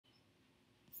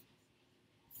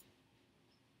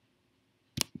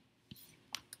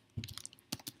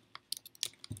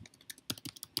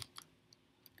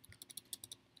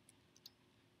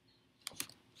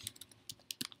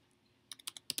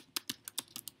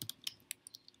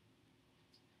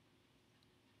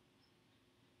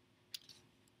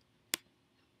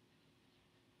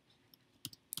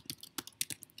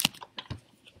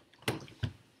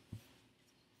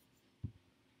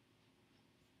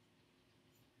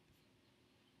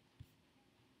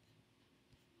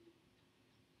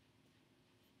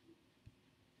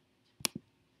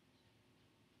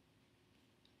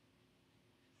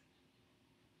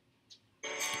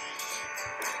ain't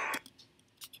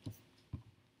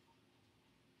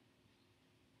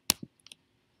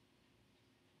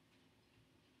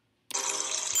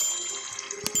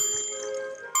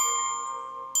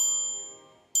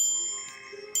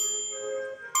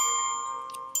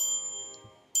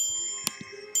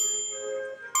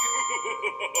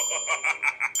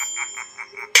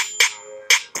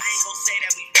gonna say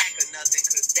that we back or nothing,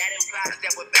 cause that implies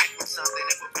that we're back from something.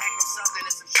 If we're back from something,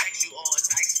 it subtracts you odds.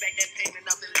 I expect that payment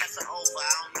nothing less or over.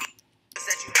 I don't know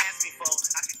that you asked me for.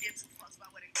 I could give two fucks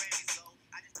about where the Grammys go.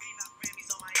 I just gave out Grammys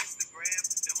on my Instagram.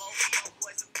 Them OVO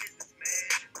boys are business, man.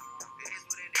 It is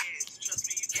what it is. Trust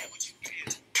me, you get what you give.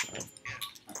 Yeah.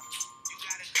 You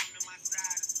gotta come to my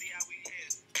side and see how we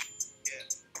live. Yeah.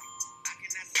 I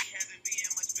cannot see heaven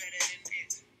being much better than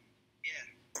this. Yeah.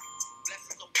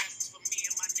 Blessings on blessings for me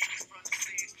and my niggas from the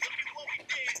six. Look at what we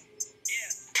did.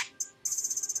 Yeah.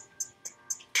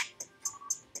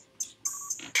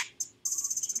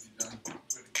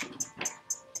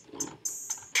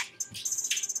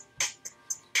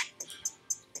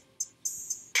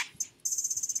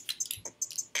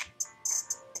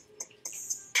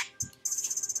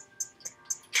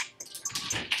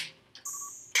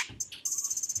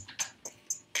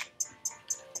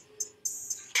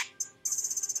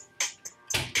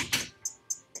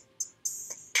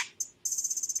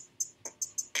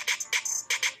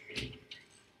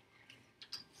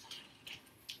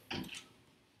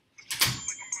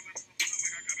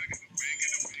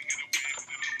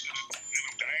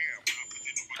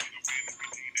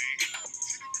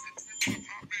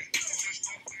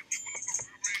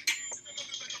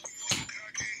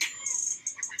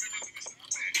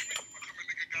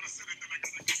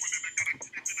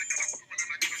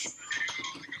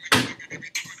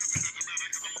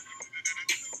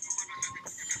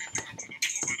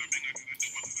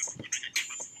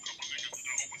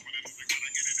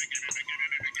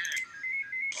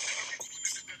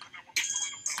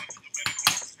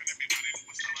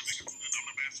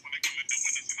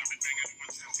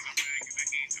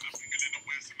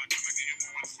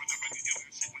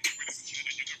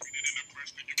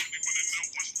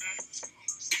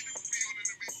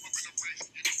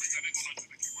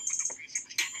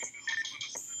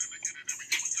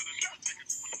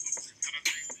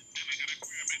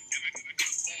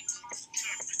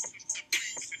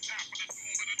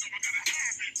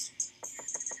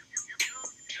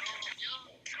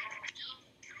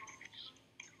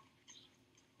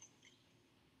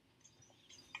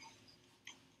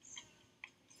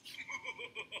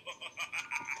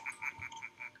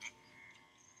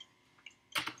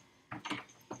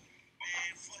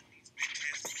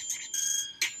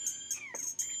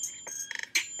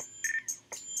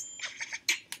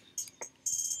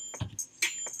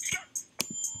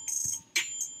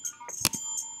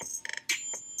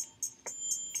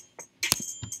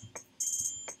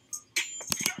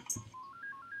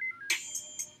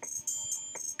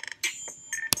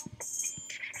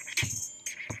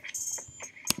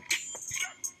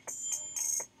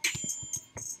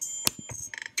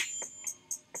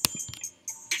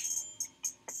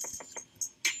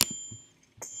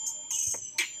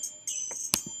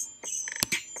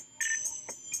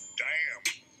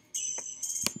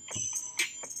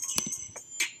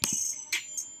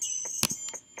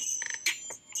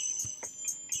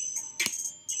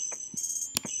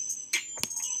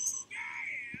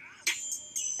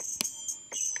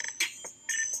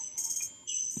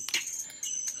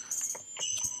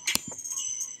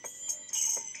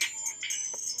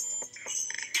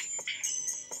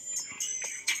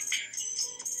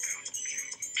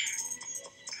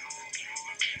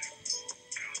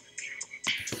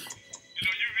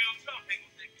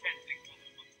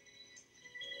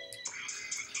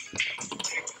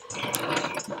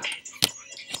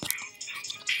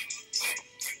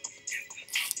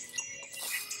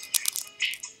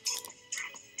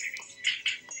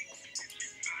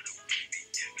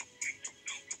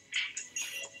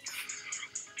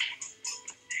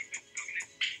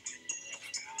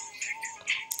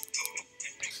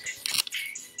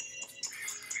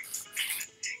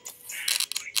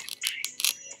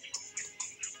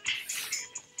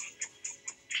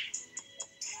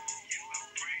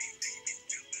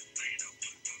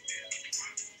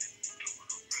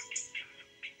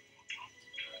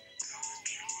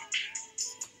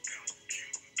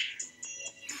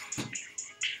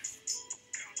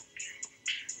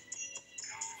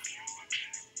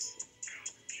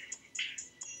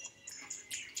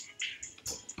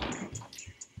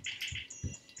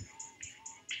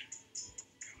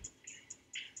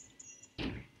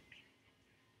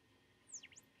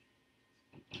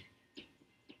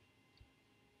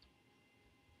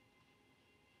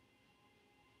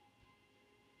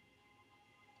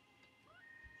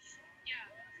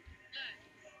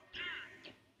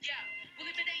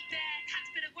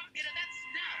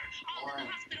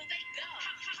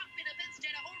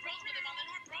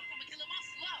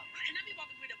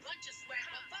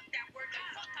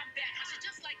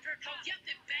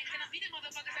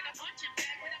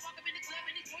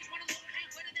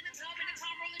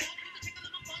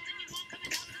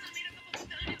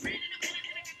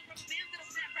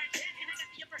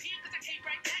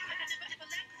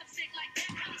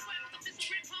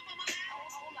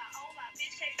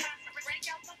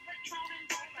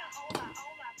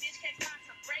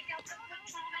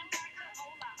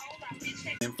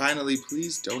 And finally,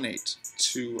 please donate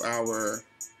to our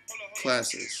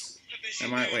classes.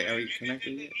 Wait, are we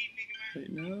connected yet?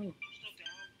 Wait, no.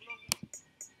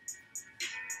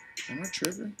 Am I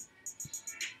tripping?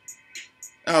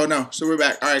 Oh, no. So we're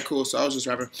back. All right, cool. So I was just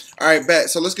rapping. All right, bet.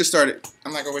 So let's get started.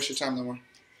 I'm not going to waste your time no more.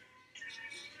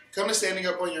 Come to standing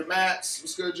up on your mats.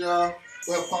 What's good, y'all?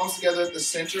 We'll have palms together at the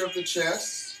center of the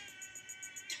chest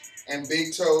and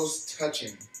big toes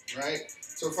touching, right?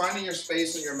 So finding your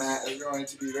space on your mat is going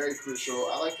to be very crucial.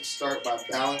 I like to start by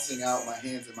balancing out my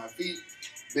hands and my feet.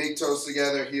 Big toes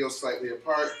together, heels slightly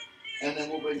apart. And then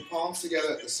we'll bring palms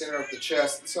together at the center of the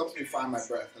chest. This helps me find my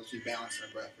breath, helps me balance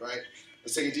my breath, right?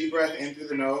 Let's take a deep breath in through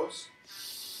the nose.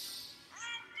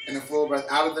 And a full breath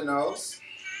out of the nose.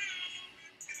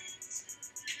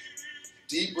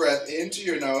 Deep breath into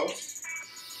your nose.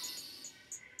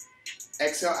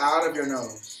 Exhale out of your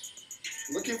nose.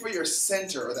 Looking for your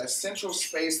center, or that central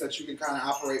space that you can kind of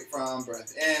operate from.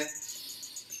 Breath in.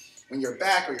 When your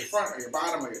back or your front or your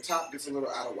bottom or your top gets a little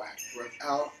out of whack. Breath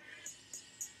out.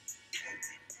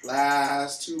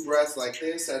 Last 2 breaths like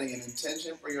this, setting an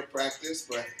intention for your practice.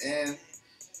 Breath in.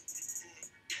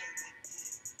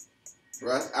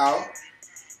 Breath out.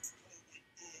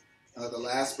 Now the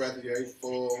last breath, a very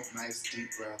full, nice deep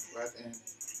breath. Breath in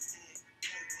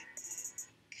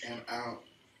and out.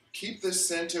 Keep this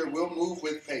center. We'll move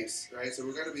with pace, right? So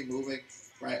we're going to be moving,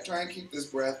 right? Try and keep this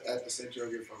breath at the center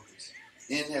of your focus.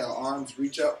 Inhale, arms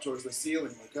reach up towards the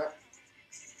ceiling. Look up.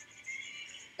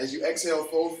 As you exhale,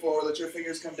 fold forward. Let your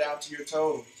fingers come down to your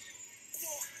toes.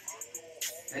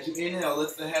 As you inhale,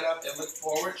 lift the head up and look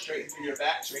forward. Straighten through your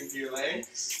back, straighten through your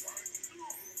legs.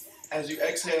 As you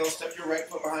exhale, step your right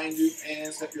foot behind you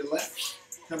and step your left,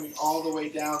 coming all the way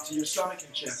down to your stomach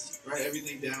and chest. Right,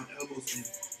 everything down, elbows in.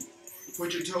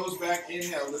 Put your toes back,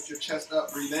 inhale, lift your chest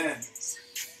up, breathe in.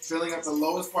 Filling up the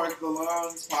lowest part of the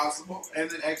lungs possible, and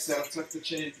then exhale, tuck the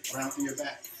chin, round through your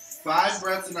back. 5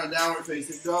 breaths in our downward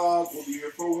facing dog. We'll be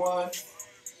here for 1.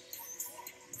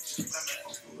 Just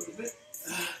a little bit.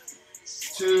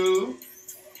 2.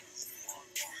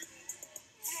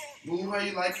 Move how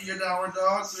you like in your downward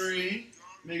dog. 3.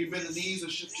 Maybe bend the knees or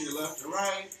shift to your left or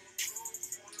right.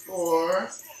 4.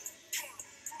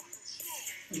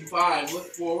 And 5. Look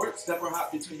forward. Step or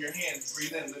hop between your hands.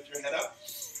 Breathe in. Lift your head up.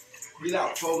 Breathe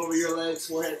out. Fold over your legs.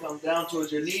 Forehead comes down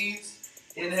towards your knees.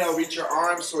 Inhale. Reach your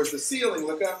arms towards the ceiling.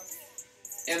 Look up.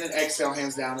 And then exhale.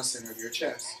 Hands down the center of your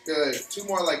chest. Good. 2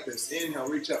 more like this. Inhale.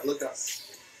 Reach up. Look up.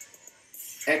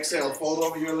 Exhale. Fold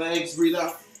over your legs. Breathe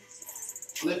out.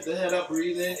 Lift the head up,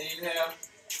 breathe in, inhale.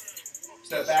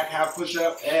 Step back, half push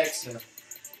up, exhale.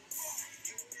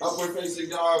 Upward facing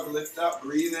dog, lift up,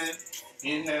 breathe in,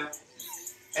 inhale.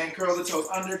 And curl the toes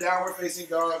under, downward facing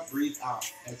dog, breathe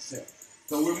out, exhale.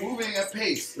 So we're moving at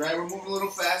pace, right? We're moving a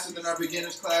little faster than our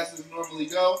beginners classes normally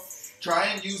go. Try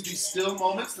and use these still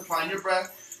moments to find your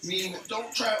breath, meaning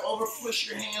don't try to over push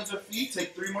your hands or feet.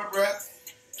 Take 3 more breaths.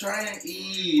 Try and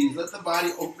ease. Let the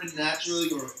body open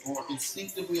naturally or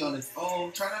instinctively on its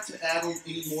own. Try not to add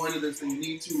any more to this than you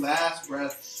need to. Last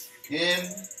breath in.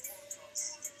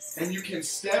 And you can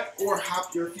step or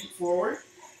hop your feet forward.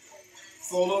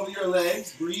 Fold over your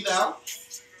legs. Breathe out.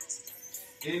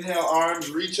 Inhale, arms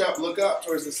reach up, look up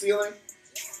towards the ceiling.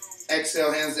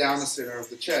 Exhale, hands down the center of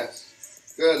the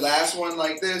chest. Good. Last one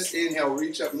like this. Inhale,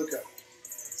 reach up, look up.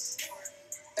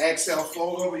 Exhale,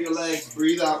 fold over your legs.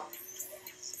 Breathe out.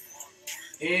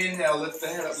 Inhale, lift the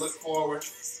head up, look forward.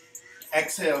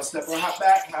 Exhale, step or hop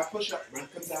back, half push up,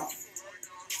 breath comes out.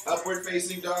 Upward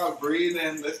facing dog, breathe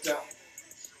in, lift up.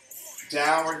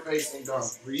 Downward facing dog,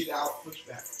 breathe out, push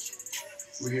back.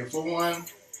 We're here for 1,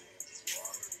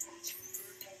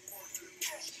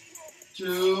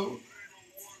 2,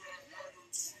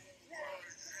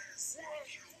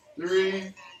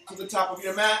 3, to the top of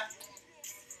your mat.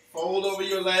 Fold over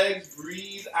your legs,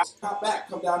 breathe out. Hop back,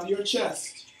 come down to your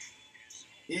chest.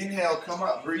 Inhale, come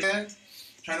up, breathe in.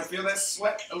 Trying to feel that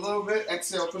sweat a little bit.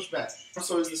 Exhale, push back.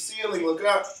 So is the ceiling, look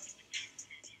up.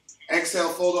 Exhale,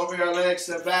 fold over your legs,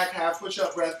 step back, half push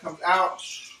up, breath comes out.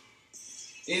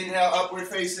 Inhale, upward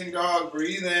facing dog,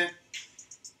 breathe in.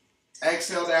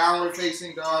 Exhale, downward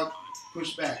facing dog,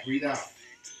 push back, breathe out.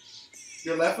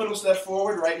 Your left foot will step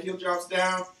forward, right heel drops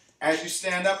down. As you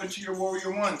stand up into your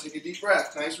warrior 1, take a deep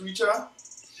breath. Nice reach up.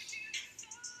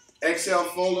 Exhale,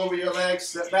 fold over your legs,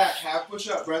 step back, half push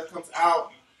up, breath comes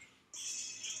out.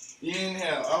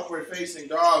 Inhale, upward facing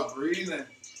dog, breathe in.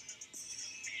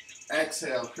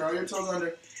 Exhale, curl your toes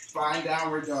under, find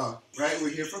downward dog, right? We're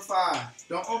here for 5.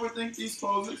 Don't overthink these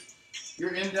poses.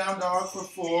 You're in down dog for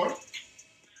 4.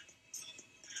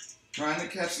 Trying to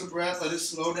catch the breath, let it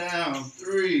slow down.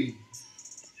 3.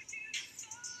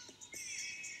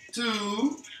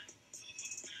 2,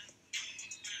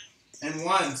 and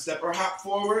 1. Step or hop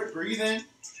forward, breathe in.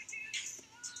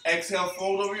 Exhale,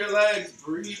 fold over your legs,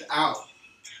 breathe out.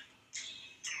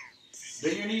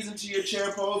 Bend your knees into your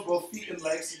chair pose, both feet and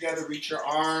legs together, reach your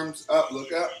arms up,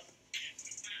 look up.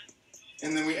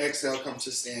 And then we exhale, come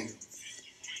to standing.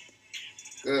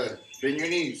 Good. Bend your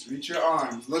knees, reach your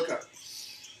arms, look up.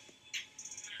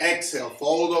 Exhale,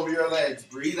 fold over your legs,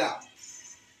 breathe out.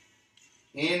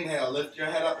 Inhale, lift your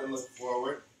head up and look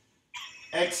forward.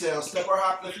 Exhale, step or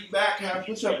hop the feet back, half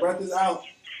push up, breath is out.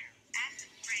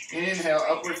 Inhale,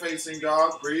 upward facing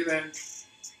dog, breathe in.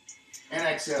 And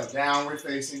exhale, downward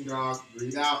facing dog,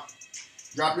 breathe out.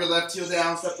 Drop your left heel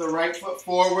down, step the right foot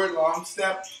forward, long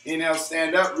step. Inhale,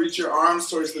 stand up, reach your arms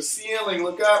towards the ceiling,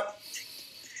 look up.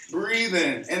 Breathe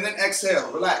in, and then exhale,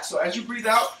 relax. So as you breathe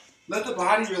out, let the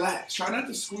body relax. Try not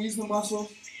to squeeze the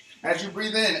muscles. As you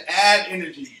breathe in, add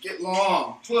energy, get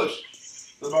long, push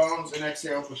the bones, and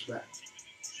exhale, push back.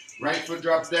 Right foot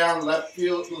drops down, left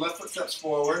foot steps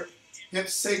forward.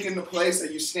 Hips sink into place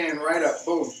and you stand right up,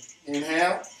 boom.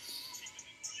 Inhale.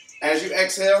 As you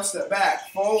exhale, step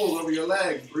back, fold over your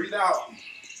legs, breathe out.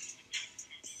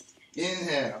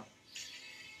 Inhale.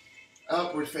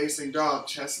 Upward facing dog,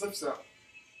 chest lifts up.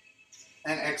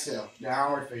 And exhale,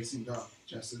 downward facing dog,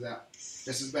 chest is out,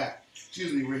 chest is back.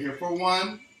 Excuse me, we're here for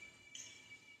 1.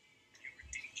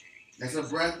 That's a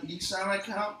breath, each time I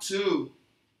count 2.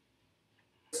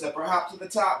 Step or hop to the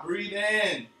top, breathe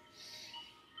in.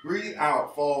 Breathe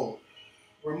out, fold.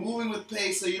 We're moving with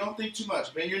pace so you don't think too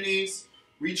much. Bend your knees.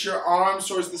 Reach your arms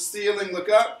towards the ceiling, look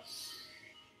up,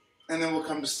 and then we'll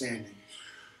come to standing.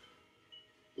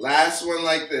 Last one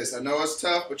like this. I know it's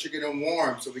tough, but you're getting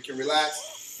warm so we can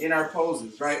relax in our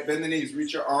poses, right? Bend the knees,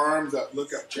 reach your arms up,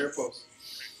 look up, chair pose.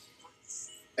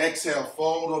 Exhale,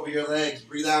 fold over your legs,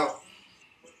 breathe out.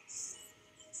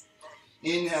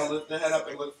 Inhale, lift the head up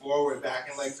and look forward, back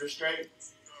and legs are straight.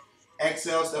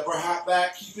 Exhale, step or hop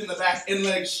back, keeping the back and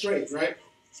legs straight, right?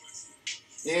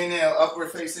 Inhale,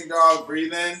 upward facing dog,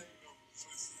 breathe in.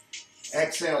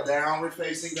 Exhale, downward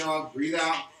facing dog, breathe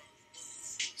out.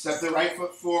 Step the right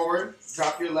foot forward,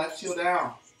 drop your left heel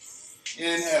down.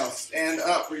 Inhale, stand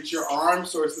up, reach your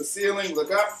arms towards the ceiling,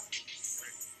 look up.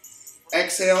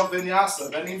 Exhale,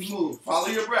 vinyasa, that means move. Follow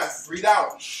your breath, breathe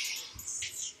out.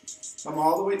 Come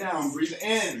all the way down, breathe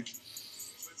in.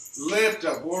 Lift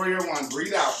up, warrior 1,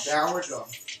 breathe out, downward dog.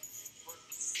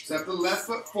 Step the left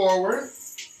foot forward.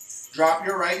 Drop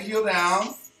your right heel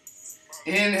down.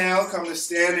 Inhale, come to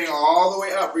standing all the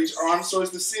way up. Reach arms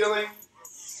towards the ceiling.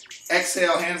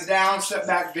 Exhale, hands down, step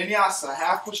back, vinyasa.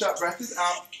 Half push up, breath is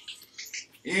out.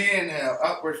 Inhale,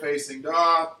 upward facing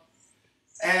dog.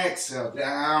 Exhale,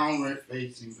 downward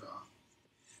facing dog.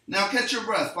 Now catch your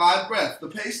breath, 5 breaths. The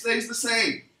pace stays the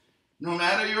same. No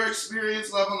matter your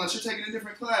experience level, unless you're taking a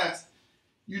different class,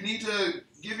 you need to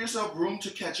give yourself room to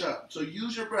catch up. So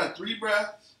use your breath, 3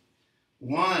 breaths.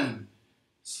 1,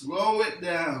 slow it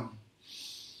down,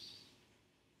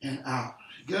 and out.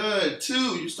 Good. 2,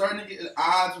 you're starting to get at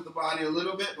odds with the body a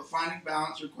little bit, but finding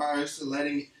balance requires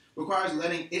letting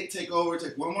it take over.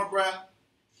 Take 1 more breath.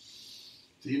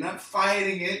 So you're not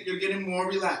fighting it, you're getting more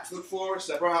relaxed. Look forward,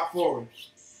 step or hop forward.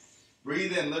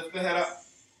 Breathe in, lift the head up.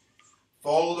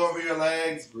 Fold over your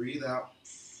legs, breathe out.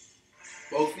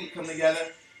 Both feet come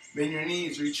together. Bend your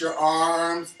knees, reach your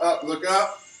arms up, look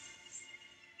up.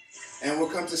 And we'll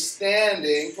come to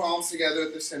standing, palms together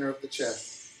at the center of the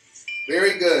chest.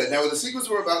 Very good. Now the sequence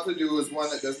we're about to do is one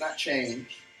that does not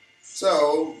change.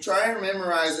 So try and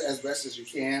memorize it as best as you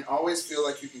can. Always feel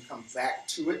like you can come back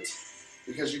to it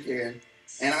because you can.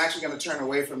 And I'm actually going to turn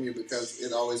away from you because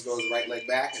it always goes right leg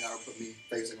back and that'll put me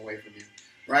facing away from you.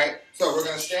 Right? So we're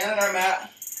going to stand on our mat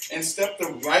and step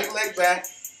the right leg back.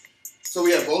 So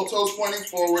we have both toes pointing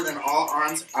forward and all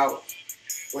arms out.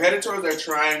 We're headed towards our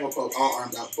triangle pose, all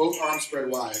arms out, both arms spread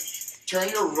wide. Turn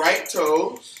your right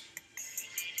toes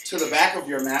to the back of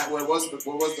your mat, what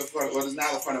is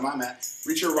now the front of my mat.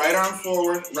 Reach your right arm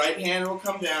forward, right hand will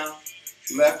come down,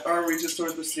 left arm reaches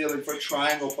towards the ceiling for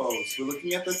triangle pose. We're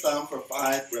looking at the thumb for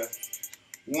 5 breaths.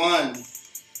 1,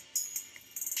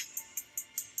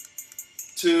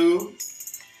 2,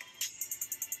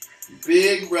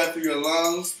 big breath through your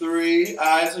lungs. 3,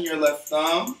 eyes on your left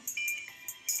thumb.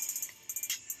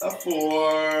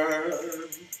 4,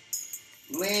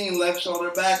 lean left shoulder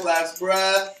back, last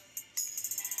breath.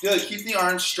 Good, keep the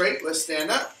arms straight, let's stand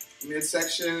up.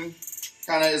 Midsection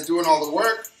kind of is doing all the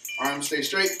work. Arms stay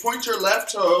straight. Point your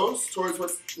left toes towards what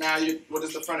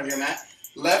is the front of your mat.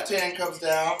 Left hand comes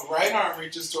down, right arm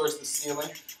reaches towards the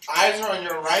ceiling. Eyes are on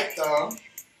your right thumb.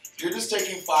 You're just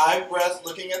taking 5 breaths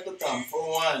looking at the thumb for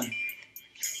 1,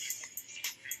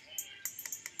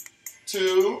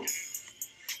 2.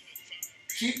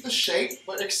 Keep the shape,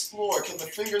 but explore. Can the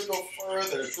fingers go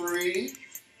further? 3.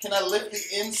 Can I lift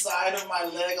the inside of my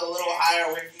leg a little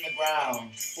higher away from the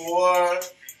ground? 4.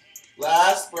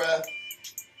 Last breath.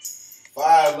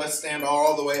 5. Let's stand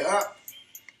all the way up.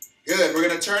 Good. We're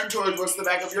going to turn towards what's the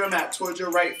back of your mat, towards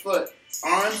your right foot.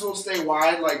 Arms will stay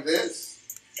wide like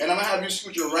this. And I'm going to have you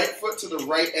scoot your right foot to the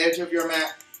right edge of your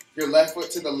mat, your left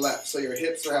foot to the left, so your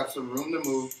hips will have some room to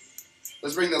move.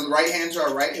 Let's bring the right hand to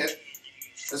our right hip.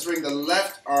 Let's bring the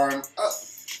left arm up,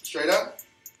 straight up.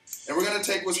 And we're going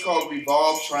to take what's called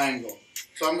revolve triangle.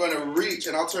 So I'm going to reach,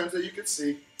 and I'll turn so you can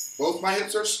see. Both my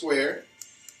hips are square.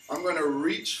 I'm going to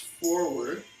reach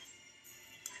forward.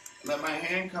 Let my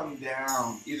hand come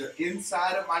down, either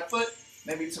inside of my foot,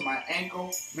 maybe to my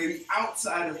ankle, maybe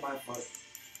outside of my foot.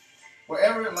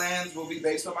 Wherever it lands will be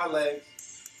based on my legs.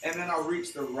 And then I'll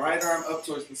reach the right arm up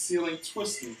towards the ceiling,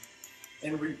 twisting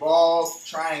in revolve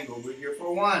triangle. We're here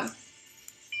for 1.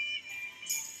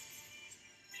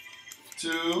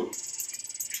 2.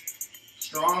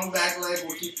 Strong back leg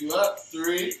will keep you up.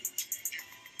 3.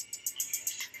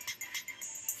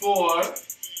 4.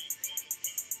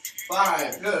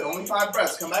 5. Good. Only 5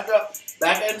 breaths. Come back up.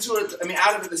 Back into it.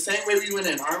 Out of it the same way we went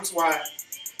in. Arms wide.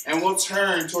 And we'll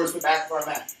turn towards the back of our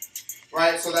mat.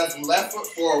 Right? So that's left foot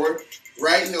forward.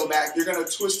 Right heel back. You're going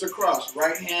to twist across.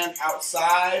 Right hand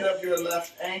outside of your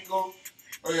left ankle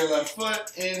or your left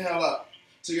foot. Inhale up.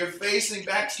 So you're facing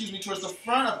back, towards the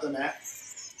front of the mat.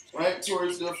 Right?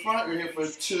 Towards the front. You're here for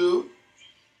 2.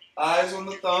 Eyes on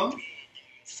the thumb.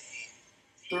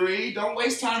 3. Don't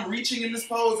waste time reaching in this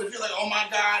pose. If you're like, oh my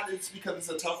God, it's because it's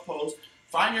a tough pose.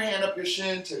 Find your hand up your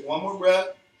shin. Take 1 more breath.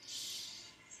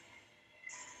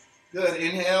 Good.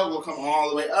 Inhale. We'll come all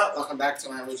the way up. I'll come back to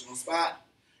my original spot.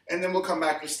 And then we'll come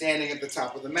back to standing at the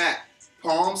top of the mat.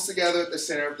 Palms together at the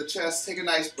center of the chest. Take a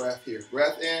nice breath here.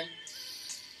 Breath in.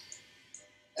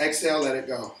 Exhale. Let it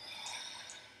go.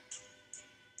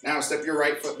 Now step your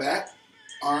right foot back.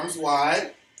 Arms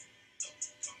wide.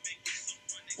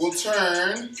 We'll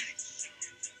turn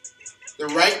the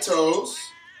right toes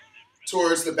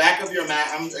towards the back of your mat.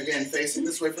 I'm, again, facing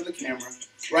this way for the camera.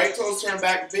 Right toes turn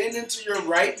back. Bend into your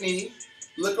right knee.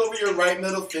 Look over your right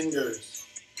middle fingers.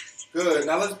 Good.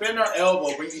 Now let's bend our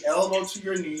elbow. Bring the elbow to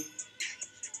your knee.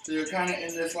 So you're kind of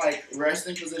in this like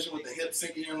resting position with the hips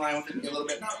sinking in line with the knee a little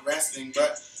bit. Not resting,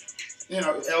 but,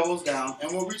 elbows down.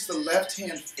 And we'll reach the left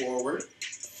hand forward,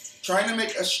 trying to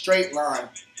make a straight line.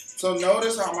 So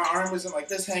notice how my arm isn't like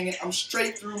this hanging. I'm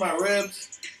straight through my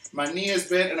ribs. My knee is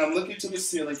bent, and I'm looking to the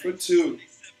ceiling for 2.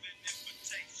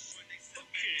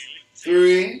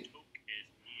 3.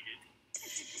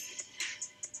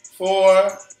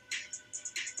 4.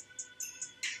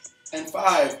 And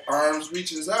 5. Arms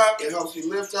reaches up. It helps you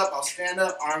lift up. I'll stand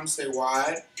up. Arms stay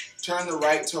wide. Turn the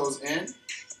right toes in.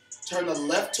 Turn the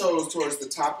left toes towards the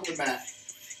top of the mat.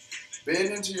 Bend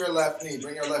into your left knee.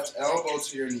 Bring your left elbow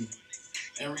to your knee.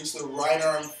 And reach the right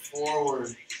arm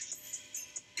forward.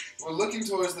 We're looking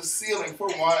towards the ceiling for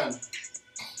 1.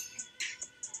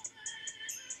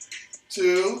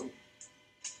 2.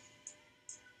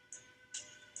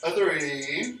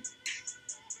 3.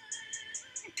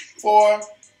 4.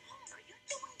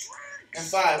 And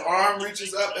 5. Arm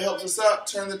reaches up. It helps us up.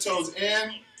 Turn the toes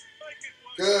in.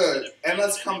 Good. And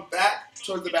let's come back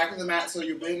towards the back of the mat so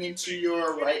you're bending to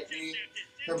your right knee.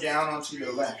 Come down onto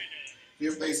your left.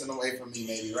 You're facing away from me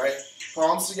maybe, right?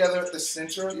 Palms together at the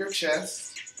center of your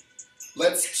chest.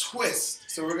 Let's twist.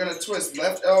 So we're going to twist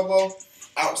left elbow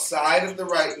outside of the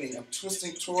right knee. I'm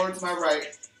twisting towards my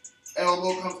right.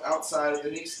 Elbow comes outside of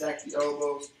the knee. Stack the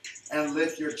elbows and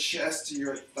lift your chest to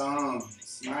your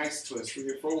thumbs. Nice twist. We're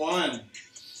here for 1.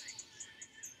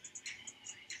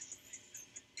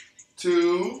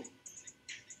 2.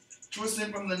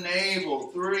 Twisting from the navel.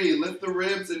 3. Lift the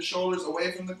ribs and shoulders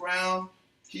away from the ground.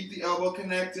 Keep the elbow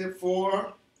connected.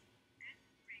 4.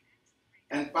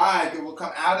 And 5. It will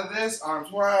come out of this.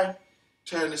 Arms wide.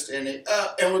 Turn to standing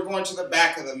up. And we're going to the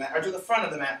back of the mat, or to the front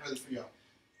of the mat really for y'all.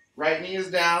 Right knee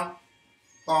is down.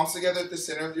 Palms together at the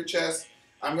center of your chest.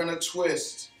 I'm going to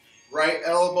twist. Right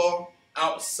elbow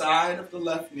outside of the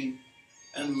left knee.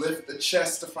 And lift the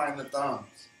chest to find the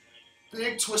thumbs.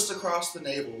 Big twist across the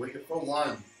navel. We're here for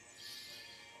 1.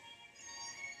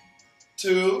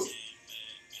 2.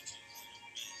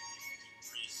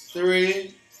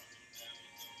 3.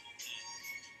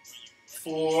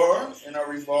 4. In our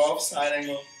revolve side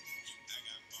angle.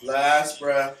 Last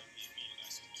breath.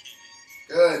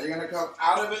 Good. You're going to come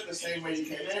out of it the same way you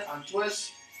came in.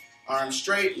 Untwist. Arms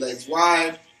straight. Legs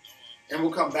wide. And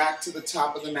we'll come back to the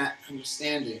top of the mat. Come to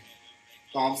standing.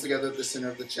 Palms together at the center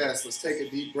of the chest. Let's take a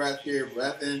deep breath here.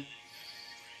 Breath in.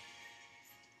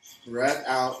 Breath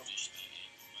out.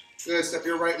 Good. Step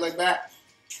your right leg back.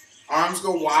 Arms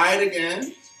go wide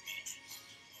again.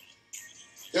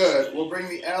 Good. We'll bring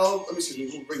the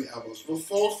we'll bring the elbows. We'll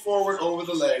fold forward over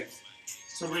the legs.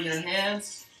 So bring your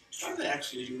hands. How do they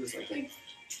actually do this? I think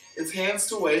it's hands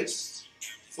to waist,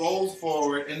 fold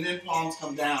forward, and then palms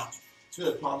come down.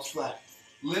 Good. Palms flat.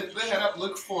 Lift the head up,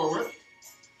 look forward.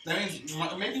 That means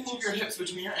maybe move your hips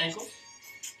between your ankles.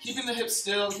 Keeping the hips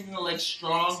still, keeping the legs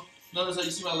strong. Notice how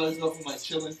you see my legs go from like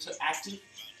chilling to active.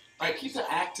 All right, keep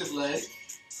the active leg.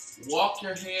 Walk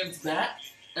your hands back.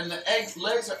 And the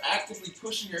legs are actively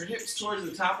pushing your hips towards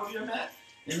the top of your mat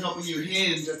and helping you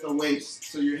hinge at the waist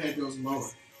so your head goes lower.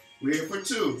 We're here for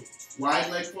 2. Wide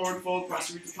leg forward fold,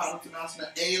 Prasarita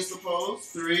Padottanasana. A is the pose.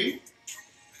 3.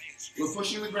 We're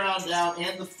pushing the ground down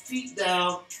and the feet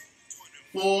down.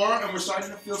 4, and we're starting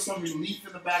to feel some relief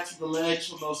in the backs of the legs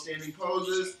from those standing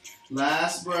poses.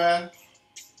 Last breath.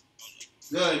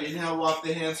 Good. Inhale, walk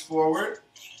the hands forward.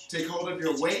 Take hold of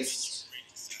your waist.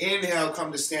 Inhale,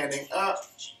 come to standing up,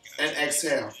 and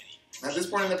exhale. Now, at this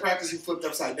point in the practice, you flipped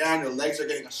upside down. Your legs are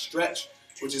getting a stretch,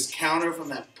 which is counter from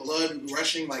that blood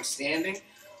rushing like standing.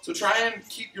 So try and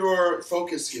keep your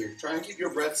focus here. Try and keep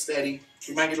your breath steady.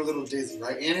 You might get a little dizzy,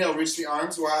 right? Inhale, reach the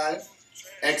arms wide.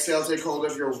 Exhale, take hold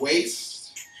of your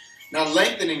waist. Now,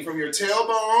 lengthening from your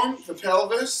tailbone, the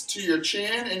pelvis, to your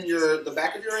chin and the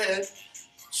back of your head.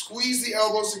 Squeeze the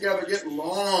elbows together. Get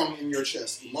long in your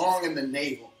chest, long in the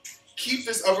navel. Keep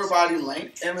this upper body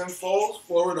length and then fold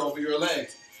forward over your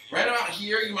legs. Right about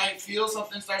here, you might feel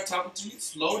something start talking to you.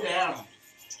 Slow down.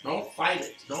 Don't fight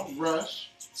it. Don't rush.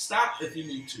 Stop if you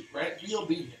need to, right? Be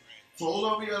obedient. Fold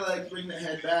over your legs, bring the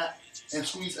head back, and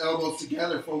squeeze elbows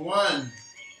together for 1.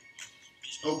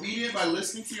 Obedient by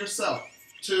listening to yourself.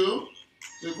 2.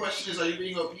 The question is, are you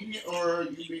being obedient or are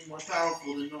you being more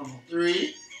powerful than normal?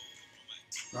 3.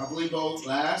 Probably both.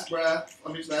 Last breath.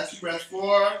 Last 2 breaths.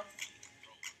 4.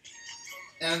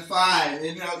 And 5.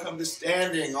 Inhale, come to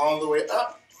standing all the way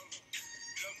up.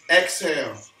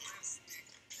 Exhale.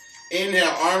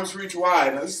 Inhale, arms reach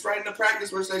wide. Now this is right in the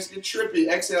practice where it starts to get trippy.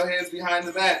 Exhale, hands behind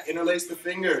the back. Interlace the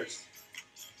fingers.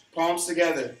 Palms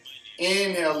together.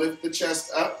 Inhale, lift the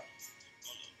chest up.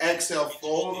 Exhale,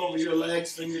 fold over your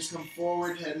legs. Fingers come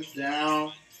forward, head is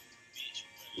down.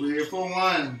 We're here for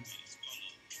 1.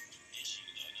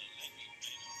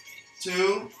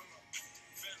 2.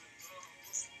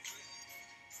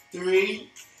 3,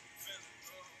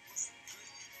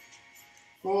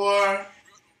 4,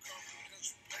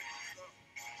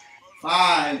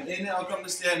 5. Inhale, come to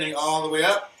standing all the way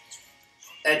up.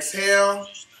 Exhale.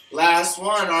 Last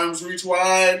 1. Arms reach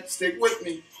wide. Stick with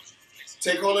me.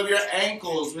 Take hold of your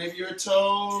ankles, maybe your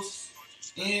toes.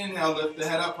 Inhale, lift the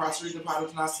head up. Prasarita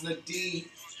Padottanasana. D.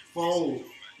 Fold.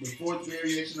 The 4th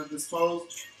variation of this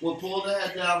pose. We'll pull the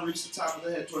head down, reach the top of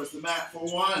the head towards the mat for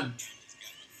 1.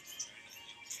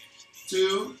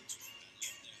 2,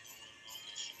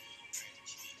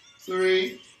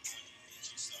 3,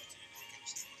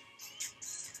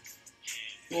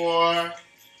 4,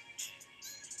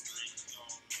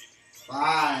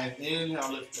 5.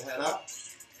 Inhale, lift the head up.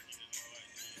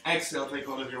 Exhale, take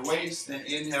hold of your waist. And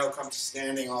inhale, come to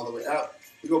standing all the way up.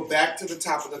 We go back to the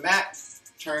top of the mat,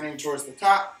 turning towards the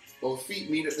top. Both feet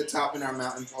meet at the top in our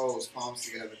mountain pose, palms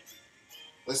together.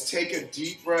 Let's take a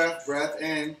deep breath. Breath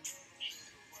in.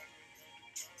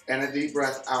 And a deep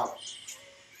breath out.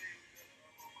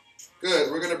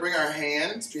 Good. We're going to bring our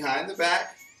hands behind the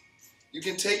back. You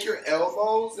can take your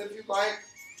elbows if you like,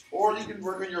 or you can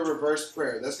work on your reverse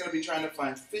prayer. That's going to be trying to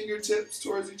find fingertips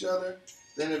towards each other.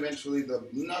 Then eventually the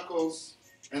knuckles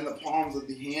and the palms of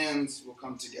the hands will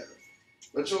come together.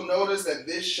 But you'll notice that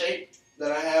this shape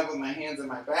that I have with my hands and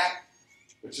my back,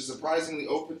 which is surprisingly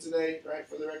open today, right,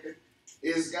 for the record,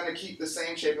 is going to keep the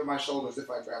same shape of my shoulders if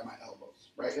I grab my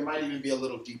elbows, right? It might even be a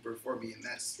little deeper for me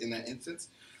in that instance.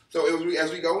 So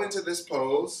as we go into this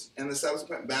pose and the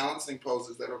subsequent balancing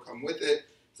poses that will come with it,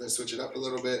 so I switch it up a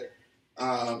little bit,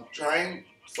 try and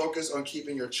focus on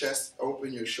keeping your chest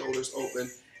open, your shoulders open,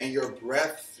 and your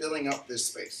breath filling up this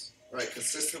space, right?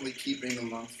 Consistently keeping the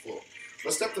lungs full.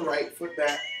 Let's step the right foot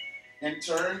back and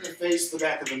turn to face the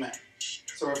back of the mat.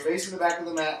 So we're facing the back of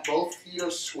the mat. Both feet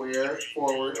are square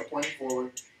forward or pointing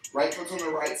forward. Right foot's on the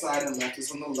right side and left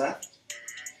is on the left.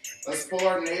 Let's pull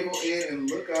our navel in and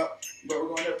look up, but we're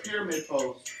going to pyramid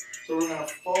pose. So we're going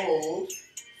to fold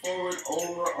forward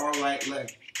over our right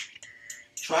leg.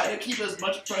 Try to keep as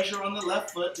much pressure on the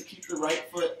left foot to keep the right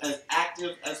foot as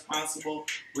active as possible.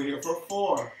 We're here for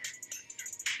 4.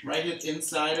 Right hip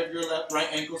inside of your right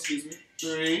ankle,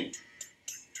 3,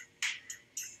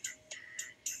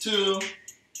 2,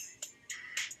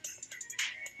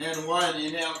 And 1.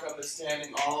 Inhale, come to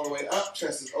standing all the way up.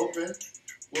 Chest is open.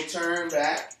 We'll turn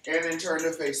back and then turn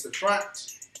to face the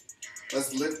front.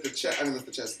 Let's lift the chest.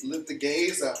 Lift the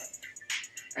gaze up.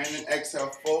 And then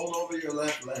exhale, fold over your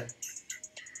left leg.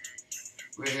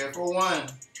 We're here for 1,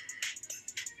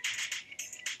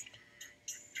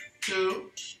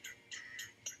 2,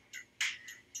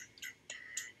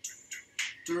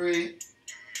 3,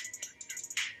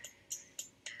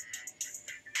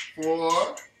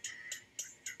 4,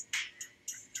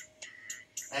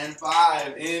 and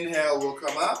 5. Inhale, we'll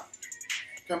come up.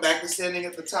 Come back to standing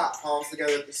at the top, palms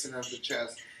together at the center of the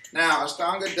chest. Now,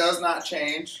 Ashtanga does not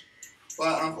change,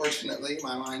 but unfortunately,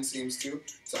 my mind seems to.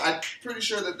 So I'm pretty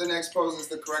sure that the next pose is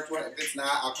the correct one. If it's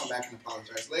not, I'll come back and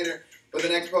apologize later. But the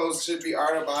next pose should be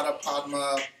Ardha Baddha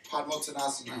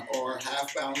Padmottanasana, or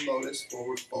half-bound lotus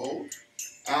forward fold.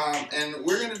 And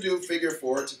we're going to do figure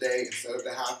 4 today instead of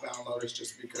the half-bound lotus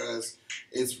just because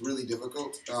it's really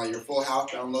difficult. Your full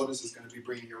half-bound lotus is going to be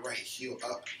bringing your right heel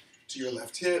up to your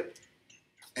left hip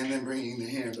and then bringing the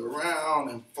hand around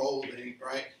and folding,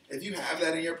 right? If you have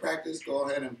that in your practice, go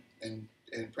ahead and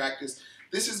practice.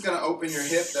 This is going to open your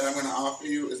hip that I'm going to offer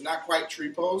you. It's not quite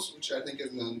tree pose, which I think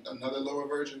is another lower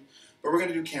version, but we're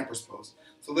going to do camper's pose.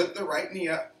 So lift the right knee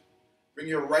up, bring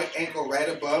your right ankle right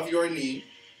above your knee,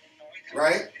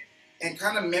 right? And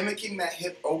kind of mimicking that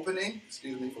hip opening,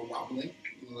 excuse me for wobbling.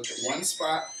 I'm going to look at one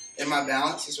spot in my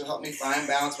balance. This will help me find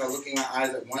balance by looking my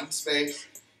eyes at one space,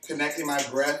 connecting my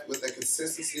breath with the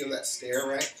consistency of that stare,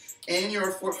 right? In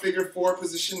your figure 4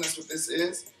 position, that's what this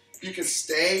is. You can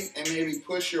stay and maybe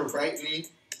push your right knee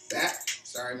back.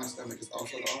 Sorry, my stomach is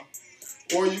also off.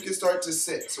 Or you can start to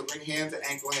sit. So bring hand to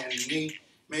ankle, hand to knee.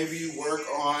 Maybe you work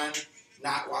on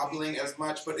not wobbling as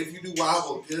much, but if you do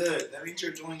wobble, good. That means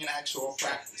you're doing an actual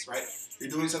practice, right?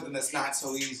 You're doing something that's not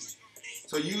so easy.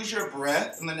 So use your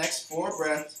breath in the next 4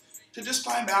 breaths to just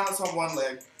find balance on one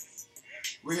leg.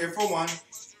 We're here for 1,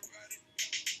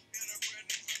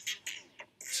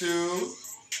 2,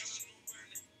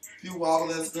 if you wobble,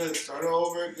 that's good. Start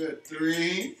over, good.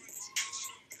 3,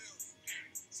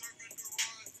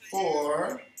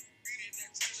 4,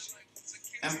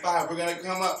 and 5. We're going to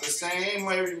come up the same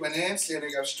way we went in,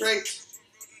 standing up straight.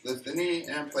 Lift the knee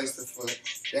and place the foot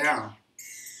down.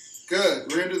 Good.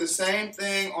 We're going to do the same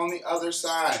thing on the other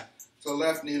side. So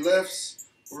left knee lifts.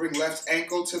 We'll bring left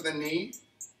ankle to the knee.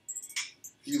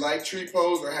 If you like tree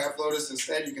pose or half lotus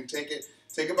instead, you can take it.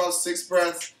 Take about 6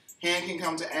 breaths. Hand can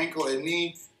come to ankle and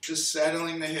knee. Just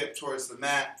settling the hip towards the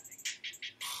mat.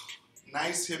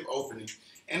 Nice hip opening.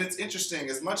 And it's interesting,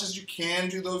 as much as you can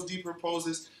do those deeper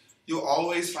poses, you'll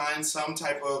always find some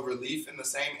type of relief in the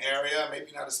same area,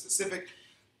 maybe not as specific,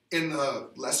 in the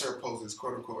lesser poses,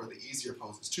 quote unquote, or the easier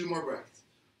poses. 2 more breaths.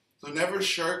 So never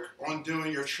shirk on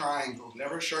doing your triangle.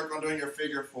 Never shirk on doing your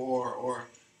figure 4 or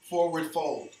forward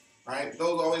fold, right?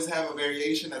 Those always have a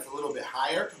variation that's a little bit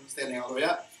higher, from standing all the way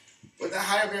up. But that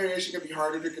higher variation can be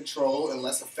harder to control and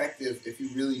less effective if you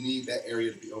really need that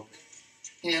area to be open.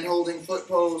 Hand holding foot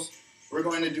pose. We're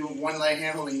going to do one leg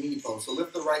hand holding knee pose. So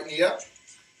lift the right knee up.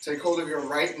 Take hold of your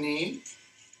right knee.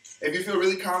 If you feel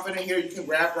really confident here, you can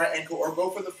grab right ankle or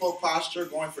go for the full posture,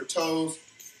 going for toes,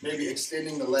 maybe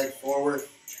extending the leg forward.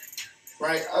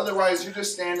 Right? Otherwise, you're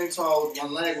just standing tall with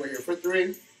one leg. We're here for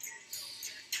 3.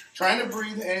 Trying to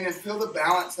breathe in and feel the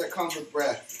balance that comes with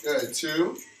breath. Good.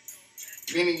 2.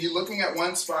 Meaning you're looking at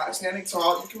one spot, standing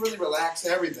tall, you can really relax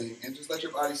everything and just let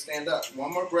your body stand up.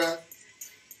 1 more breath.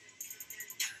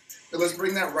 So let's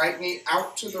bring that right knee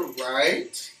out to the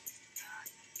right.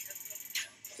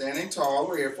 Standing tall,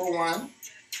 we're here for 1.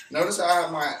 Notice how I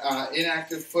have my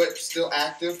inactive foot still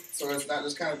active, so it's not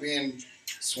just kind of being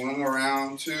swung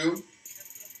around. 2,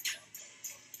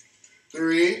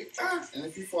 3, and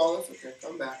if you fall, that's okay,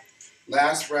 come back.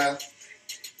 Last breath.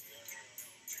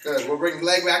 Good. We'll bring the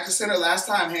leg back to center. Last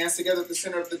time, hands together at the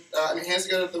center of the, hands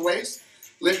together at the waist.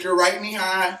 Lift your right knee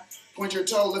high. Point your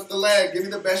toe. Lift the leg. Give me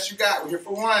the best you got. We're here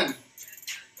for 1.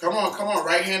 Come on, come on.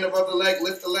 Right hand above the leg.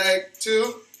 Lift the leg.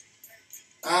 2.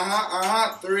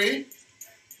 3.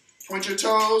 Point your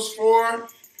toes. 4.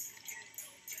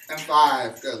 And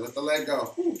 5. Good. Let the leg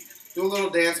go. Whew. Do a little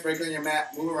dance break on your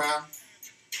mat. Move around.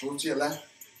 Move to your left.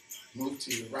 Move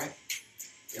to your right.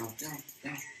 Down, down,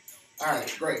 down. All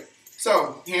right, great.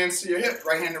 So, hands to your hip,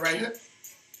 right hand to right hip.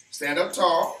 Stand up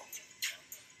tall.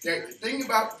 Okay, the thing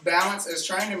about balance is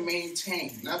trying to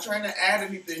maintain, not trying to add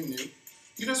anything new.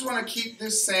 You just want to keep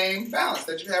this same balance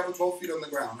that you have with both feet on the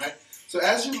ground, right? So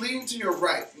as you lean to your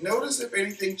right, notice if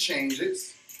anything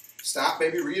changes. Stop,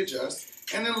 maybe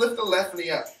readjust. And then lift the left knee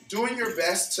up. Doing your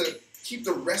best to keep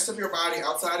the rest of your body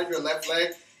outside of your left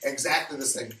leg exactly the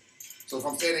same. So if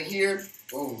I'm standing here,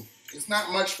 boom, It's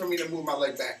not much for me to move my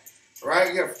leg back. All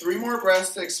right, you have 3 more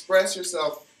breaths to express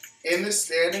yourself in this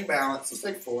standing balance. Let's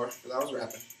take 4, because I was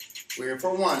rapping. We're here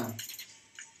for 1.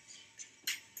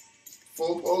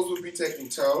 Full pose would be taking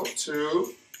toe.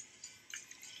 2,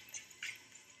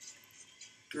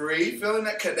 3, feeling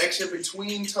that connection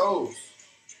between toes.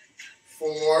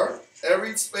 4,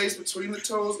 every space between the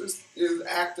toes is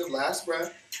active. Last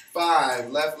breath.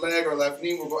 5, left leg or left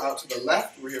knee will go out to the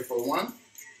left. We're here for 1.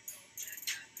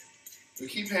 We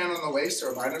keep hand on the waist to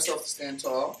remind ourselves to stand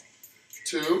tall.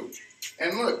 2,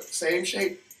 and look, same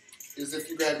shape as if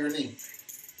you grab your knee.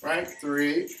 Right?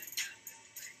 3,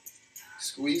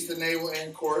 squeeze the navel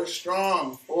in, core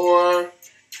strong. 4,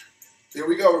 here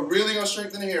we go. We're really going to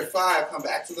strengthen it here. 5, come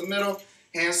back to the middle.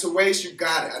 Hands to waist, you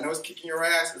got it. I know it's kicking your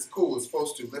ass. It's cool. It's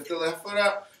supposed to. Lift the left foot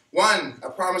up. 1, I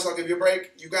promise I'll give you a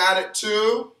break. You got it.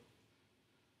 2,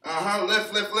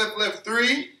 lift, lift, lift, lift.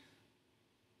 3,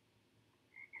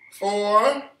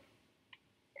 4,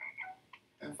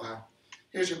 and 5.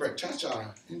 Here's your break.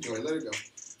 Cha-cha. Enjoy. Let it go.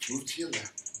 Move to your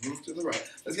left. Move to the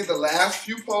right. Let's get the last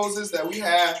few poses that we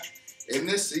have in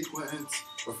this sequence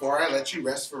before I let you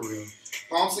rest for real.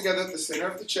 Palms together at the center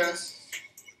of the chest.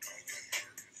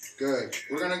 Good.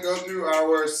 We're going to go through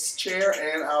our chair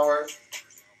and our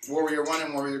warrior 1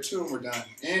 and warrior 2, and we're done.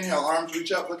 Inhale, arms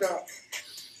reach up, look up.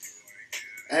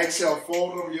 Exhale,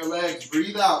 fold over your legs,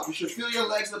 breathe out. You should feel your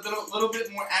legs a little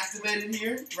bit more activated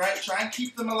here, right? Try and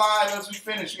keep them alive as we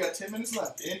finish. You got 10 minutes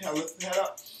left. Inhale, lift the head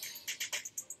up.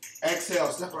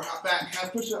 Exhale, step or hop back,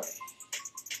 half push up.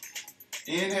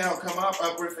 Inhale, come up,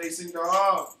 upward facing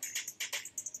dog.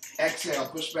 Exhale,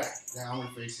 push back, downward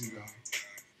facing dog.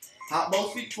 Hop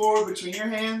both feet forward between your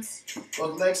hands.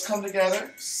 Both legs come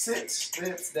together. Sit,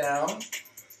 hips down.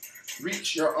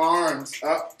 Reach your arms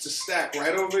up to stack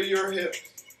right over your hip.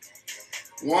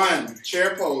 1,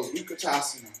 chair pose,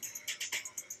 Utkatasana.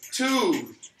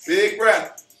 2, big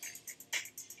breath.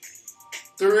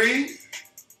 3,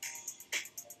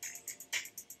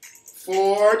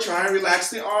 4, try and relax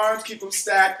the arms. Keep them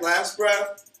stacked. Last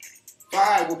breath.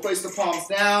 5, we'll place the palms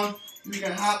down. You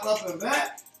can hop up and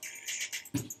back.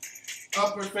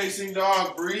 Upward facing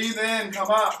dog, breathe in, come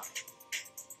up.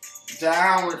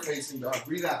 Downward facing dog,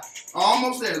 breathe out.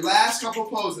 Almost there, last couple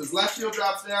poses. Left heel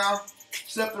drops down,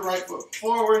 step the right foot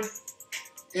forward.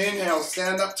 Inhale,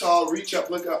 stand up tall, reach up,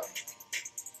 look up.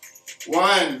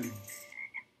 1,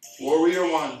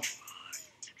 warrior 1.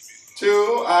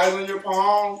 2, eyes on your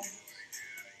palm.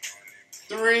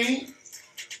 3,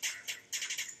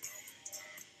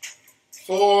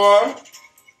 4,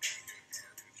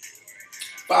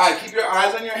 5, keep your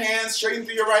eyes on your hands, straighten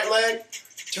through your right leg,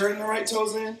 turn the right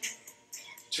toes in,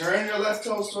 turn your left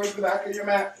toes towards the back of your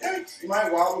mat. Yikes, you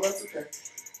might wobble, that's okay.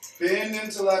 Bend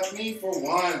into left knee for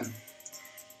 1,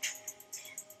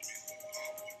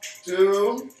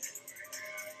 2,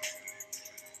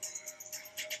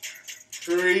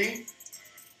 3,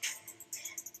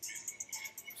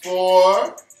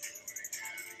 4,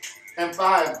 and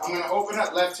 5. I'm going to open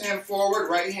up, left hand forward,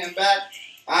 right hand back.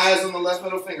 Eyes on the left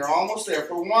middle finger. Almost there.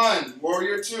 For 1,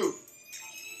 warrior 2.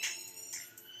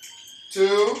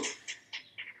 2,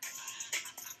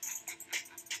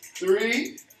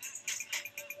 3,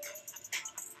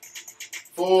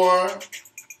 4,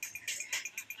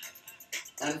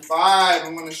 and 5.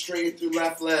 I'm going to straighten through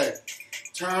left leg.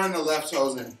 Turn the left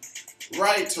toes in.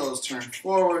 Right toes turn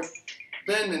forward.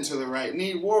 Bend into the right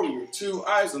knee. Warrior 2.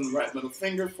 Eyes on the right middle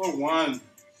finger for 1.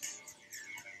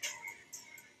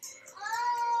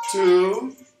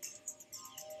 2,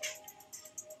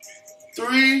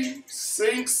 3,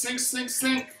 sink, sink, sink,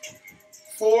 sink.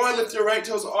 4, lift your right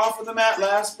toes off of the mat.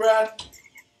 Last breath.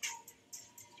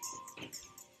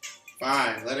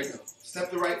 5, let it go.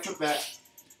 Step the right foot back.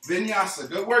 Vinyasa,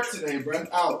 good work today. Breath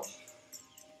out.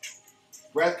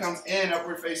 Breath comes in,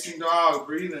 upward facing dog.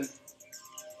 Breathe in.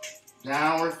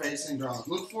 Downward facing dog.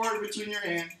 Look forward between your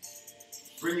hands.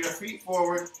 Bring your feet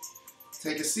forward.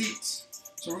 Take a seat.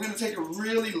 So we're going to take a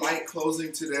really light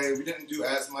closing today. We didn't do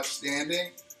as much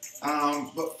standing.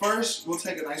 But first, we'll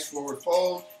take a nice forward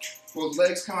fold. Both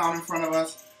legs come out in front of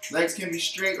us. Legs can be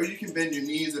straight, or you can bend your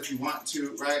knees if you want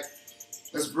to, right?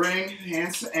 Let's bring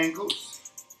hands to ankles,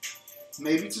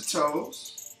 maybe to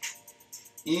toes.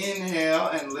 Inhale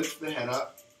and lift the head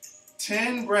up.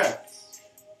 10 breaths.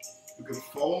 You can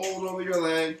fold over your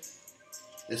leg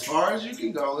as far as you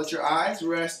can go. Let your eyes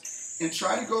rest. And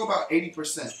try to go about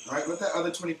 80%, all right? Let that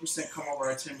other 20% come over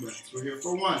our 10 breaths. We're here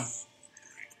for 1,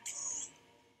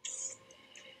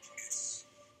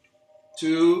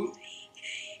 2,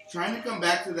 trying to come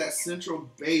back to that central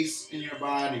base in your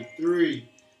body. 3,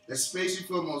 that space you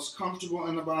feel most comfortable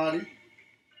in the body.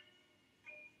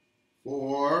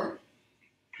 4,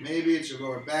 Maybe it's your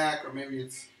lower back, or maybe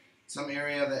it's some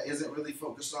area that isn't really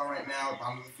focused on right now,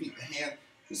 bottom of the feet, the hand,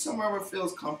 just somewhere where it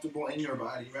feels comfortable in your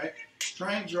body, right?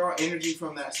 Try and draw energy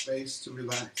from that space to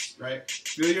relax, right?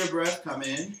 Feel your breath come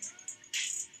in.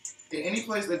 In any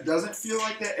place that doesn't feel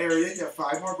like that area, you have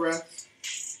 5 more breaths.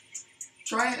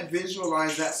 Try and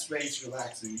visualize that space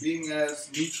relaxing, being as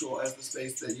neutral as the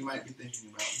space that you might be thinking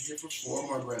about. You're here for 4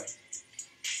 more breaths.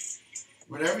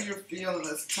 Whatever you're feeling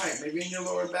that's tight, maybe in your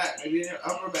lower back, maybe in your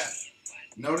upper back,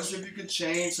 notice if you could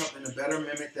change something to better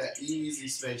mimic that easy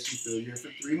space you feel. You're here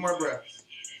for 3 more breaths.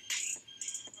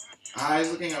 Eyes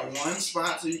looking at one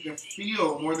spot so you can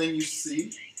feel more than you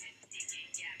see.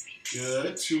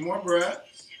 Good. 2 more breaths.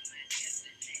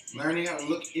 Learning how to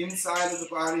look inside of the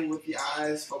body with the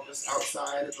eyes, focus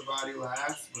outside of the body.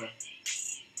 Last breath.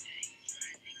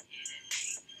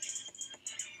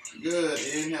 Good.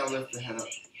 Inhale, lift the head up.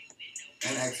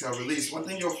 And exhale, release. One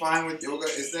thing you'll find with yoga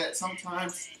is that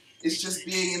sometimes it's just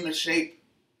being in the shape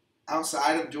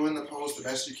outside of doing the pose the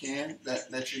best you can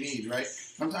that you need, right?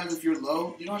 Sometimes if you're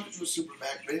low, you don't have to do a super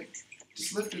back bend.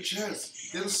 Just lift your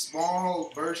chest. Get a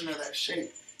small version of that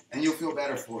shape, and you'll feel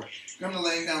better for it. Come to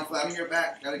laying down flat on your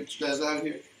back. Gotta get you guys out of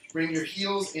here. Bring your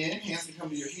heels in. Hands can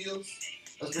come to your heels.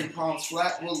 Let's bring palms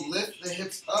flat. We'll lift the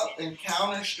hips up and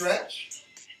counter stretch.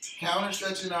 Counter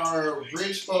stretch in our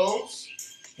bridge pose.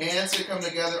 Hands can come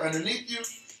together underneath you.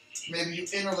 Maybe you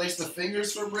interlace the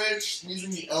fingers for bridge,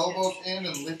 squeezing the elbows in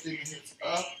and lifting the hips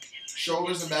up.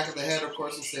 Shoulders and back of the head, of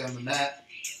course, will stay on the mat.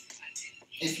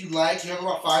 If you like, you have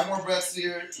about 5 more breaths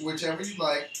here, whichever you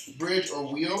like. Bridge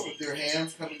or wheel with your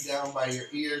hands coming down by your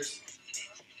ears.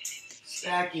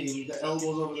 Stacking the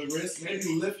elbows over the wrists.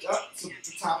 Maybe lift up so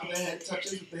the top of the head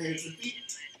touches with the hands and feet.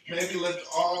 Maybe lift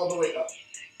all the way up.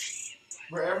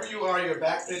 Wherever you are, you're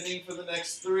back bending for the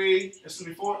next 3. This will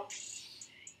be 4.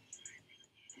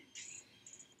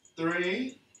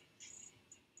 3,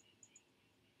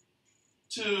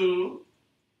 2,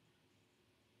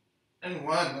 and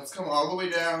 1. Let's come all the way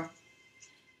down.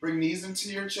 Bring knees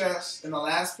into your chest. And the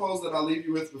last pose that I'll leave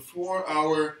you with before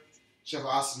our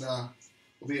Shavasana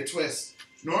will be a twist.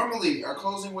 Normally, our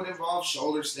closing would involve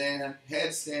shoulder stand,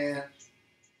 head stand,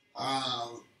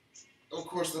 of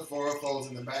course the forward folds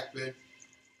and the back bend.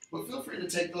 But feel free to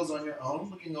take those on your own,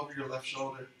 looking over your left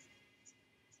shoulder.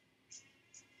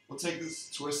 We'll take this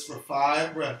twist for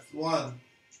 5 breaths. 1,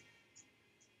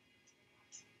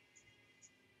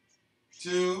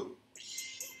 2,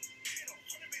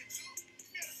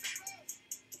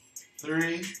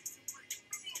 3,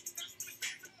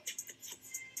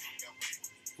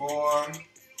 4,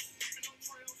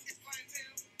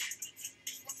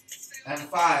 and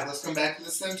 5. Let's come back to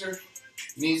the center.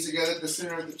 Knees together at the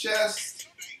center of the chest.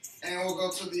 And we'll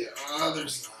go to the other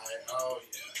side. Oh,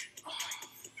 yeah.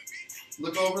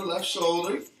 Look over left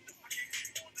shoulder.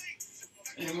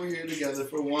 And we're here together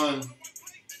for 1,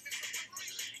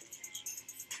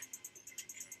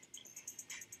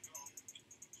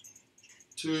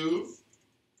 2,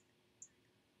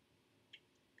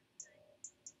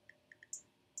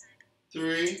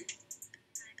 3,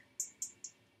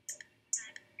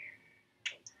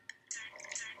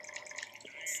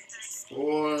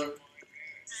 4,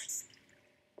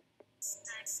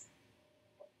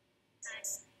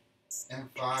 and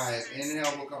 5.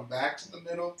 Inhale, we'll come back to the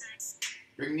middle.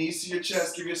 Bring knees to your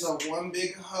chest. Give yourself 1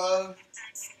 big hug.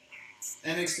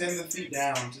 And extend the feet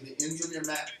down to the ends of your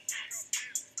mat.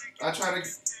 I try to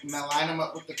line them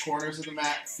up with the corners of the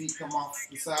mat. Feet come off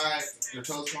the sides. Your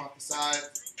toes come off the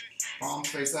sides. Palms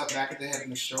face up, back of the head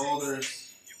and the shoulders.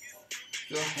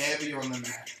 Feel heavy on the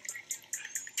mat.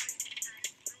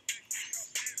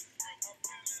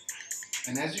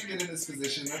 And as you get in this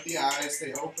position, let the eyes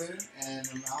stay open and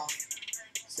the mouth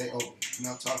stay open. And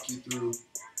I'll talk you through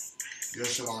your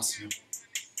Shavasana.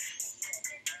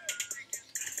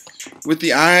 With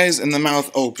the eyes and the mouth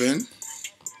open,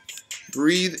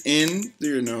 breathe in through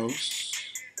your nose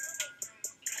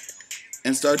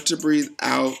and start to breathe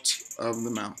out of the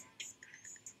mouth.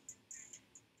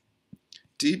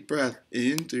 Deep breath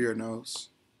in through your nose.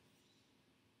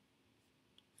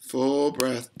 Full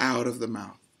breath out of the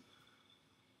mouth.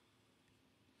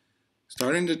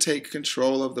 Starting to take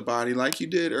control of the body like you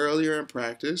did earlier in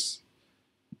practice,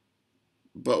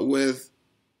 but with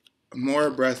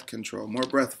more breath control, more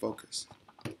breath focus.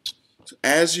 So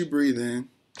as you breathe in,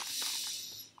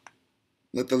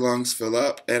 let the lungs fill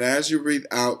up, and as you breathe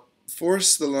out,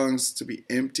 force the lungs to be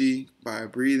empty by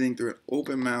breathing through an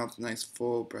open mouth, nice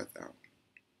full breath out.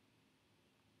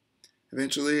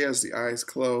 Eventually, as the eyes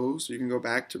close, you can go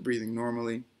back to breathing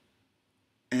normally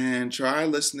and try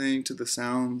listening to the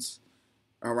sounds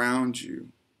around you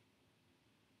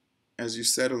as you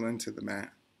settle into the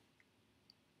mat.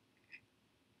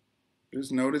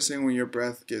 Just noticing when your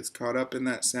breath gets caught up in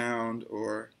that sound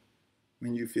or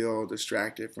when you feel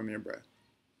distracted from your breath.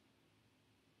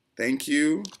 Thank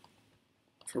you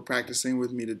for practicing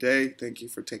with me today. Thank you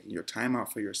for taking your time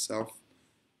out for yourself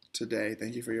today.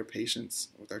 Thank you for your patience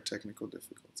with our technical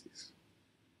difficulties.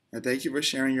 And thank you for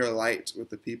sharing your light with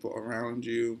the people around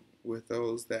you, with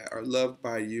those that are loved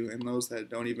by you and those that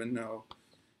don't even know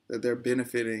that they're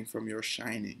benefiting from your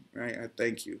shining, right? I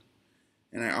thank you.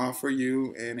 And I offer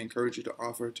you and encourage you to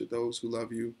offer to those who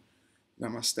love you.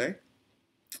 Namaste.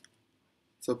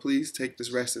 So please take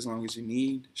this rest as long as you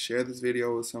need. Share this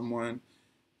video with someone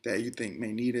that you think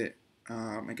may need it,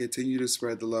 and continue to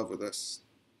spread the love with us.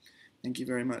 Thank you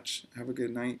very much. Have a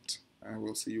good night. I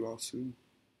will see you all soon.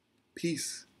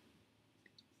 Peace.